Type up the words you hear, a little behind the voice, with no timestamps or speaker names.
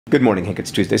Good morning, Hank.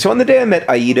 It's Tuesday. So on the day I met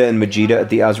Aida and Majida at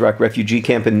the Azraq refugee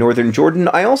camp in northern Jordan,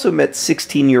 I also met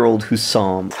 16-year-old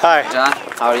Hussam. Hi. John,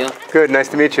 how are you? Good, nice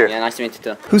to meet you. Yeah, nice to meet you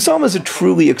too. Hussam is a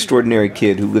truly extraordinary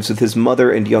kid who lives with his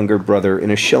mother and younger brother in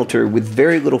a shelter with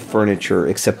very little furniture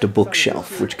except a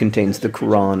bookshelf, which contains the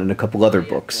Quran and a couple other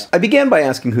books. I began by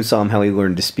asking Hussam how he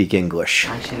learned to speak English.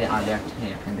 Actually, I learned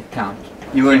here in the camp.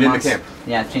 You learned in the camp?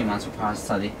 Yeah, 3 months of hard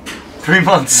study. 3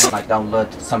 months? I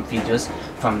downloaded some videos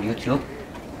from YouTube.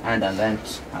 And I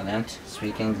learned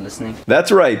speaking, listening.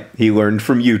 That's right, he learned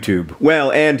from YouTube.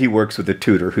 Well, and he works with a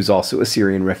tutor who's also a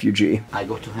Syrian refugee. I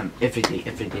go to him every day,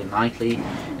 nightly,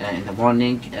 in the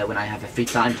morning, when I have a free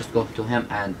time, just go to him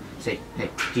and say, hey,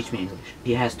 teach me English.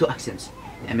 He has 2 accents,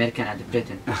 American and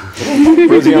Britain.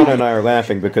 Rosianna and I are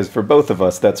laughing because for both of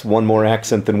us, that's one more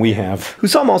accent than we have.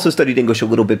 Hussam also studied English a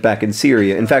little bit back in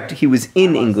Syria. In fact, he was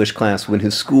in English class when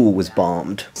his school was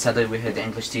bombed. Suddenly we heard the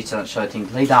English teacher shouting,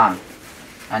 lay down.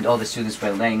 And all the students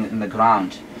were laying in the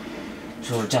ground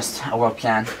to just our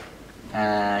plan,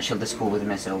 shield the school with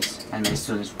missiles. And many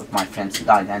students with my friends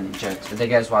died and injured. The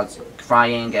girls was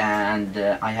crying, and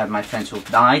I have my friends who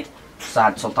died.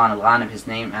 Saad Sultan al-Ghanim, his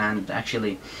name, and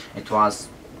actually it was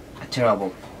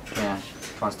terrible. Yeah,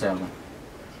 it was terrible.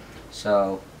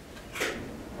 So.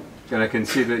 And I can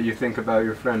see that you think about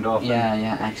your friend often.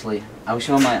 Yeah, actually. I will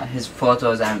show his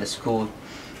photos and the school.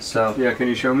 So, yeah, can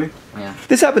you show me? Yeah.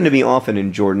 This happened to me often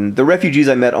in Jordan. The refugees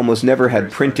I met almost never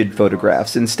had printed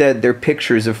photographs. Instead, their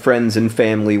pictures of friends and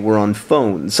family were on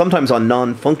phones. Sometimes on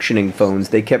non-functioning phones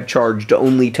they kept charged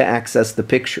only to access the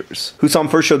pictures. Hussam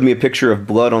first showed me a picture of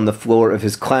blood on the floor of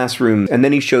his classroom, and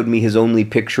then he showed me his only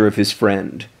picture of his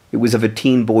friend. It was of a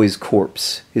teen boy's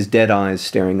corpse, his dead eyes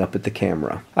staring up at the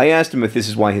camera. I asked him if this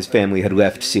is why his family had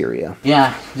left Syria.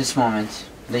 Yeah, this moment.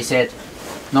 They said,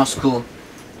 no school.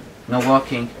 No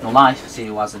working, no life.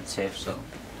 Syria wasn't safe, so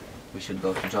we should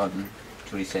go to Jordan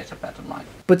to reset a better life.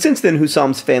 But since then,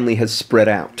 Hussam's family has spread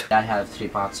out. I have 3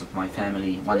 parts of my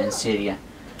family, one in Syria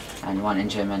and one in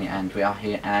Germany, and we are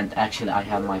here. And actually I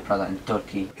have my brother in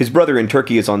Turkey. His brother in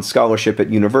Turkey is on scholarship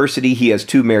at university. He has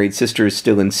 2 married sisters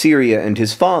still in Syria, and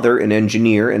his father, an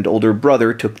engineer, and older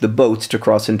brother took the boats to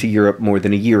cross into Europe more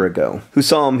than a year ago.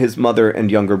 Hussam, his mother, and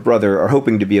younger brother are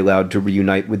hoping to be allowed to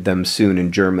reunite with them soon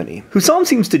in Germany. Hussam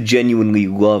seems to genuinely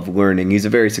love learning. He's a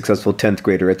very successful 10th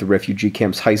grader at the refugee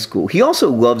camp's high school. He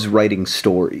also loves writing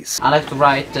stories. I like to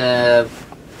write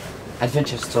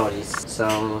adventure stories.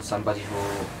 So somebody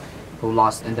who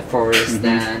lost in the forest,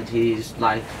 and he's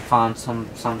like found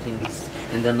something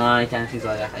in the night, and he's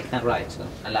like, I can't write, so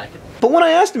I like it. But when I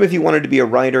asked him if he wanted to be a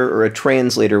writer or a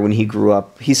translator when he grew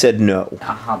up, he said no.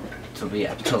 I have to be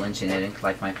a tool engineering,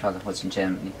 like my brother was in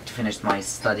Germany. To finish my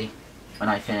study, when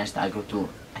I finished, I go to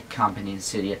a company in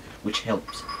Syria which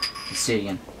helps the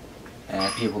Syrian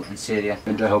people in Syria.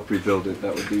 And to help rebuild it,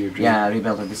 that would be your dream? Yeah,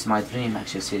 rebuild it. This is my dream,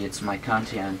 actually. Syria, it's my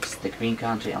country, and it's the green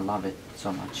country. I love it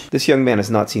so much. This young man has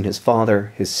not seen his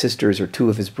father, his sisters, or 2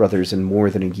 of his brothers in more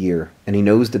than a year, and he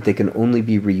knows that they can only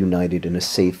be reunited in a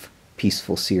safe,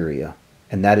 peaceful Syria.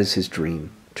 And that is his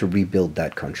dream, to rebuild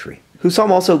that country.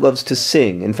 Hussam also loves to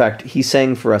sing. In fact, he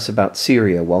sang for us about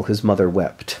Syria while his mother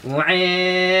wept.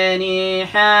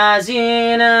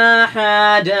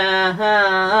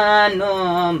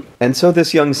 And so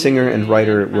this young singer and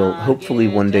writer will hopefully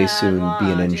one day soon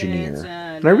be an engineer.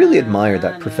 And I really admire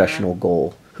that professional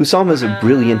goal. Hussam is a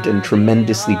brilliant and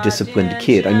tremendously disciplined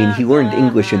kid. I mean, he learned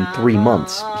English in 3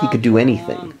 months. He could do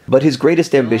anything. But his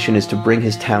greatest ambition is to bring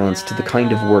his talents to the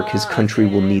kind of work his country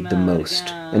will need the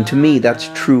most. And to me, that's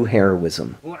true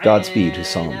heroism. Godspeed,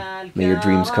 Hussam. May your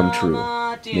dreams come true.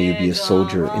 May you be a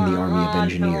soldier in the army of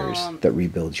engineers that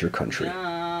rebuilds your country.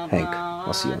 Hank,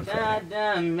 I'll see you on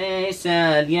Friday.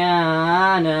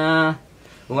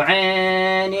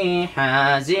 وعيني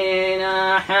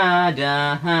حزينة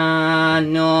حداها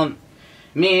النوم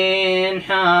من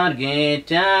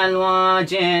حرقة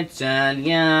الواجد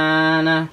سليانة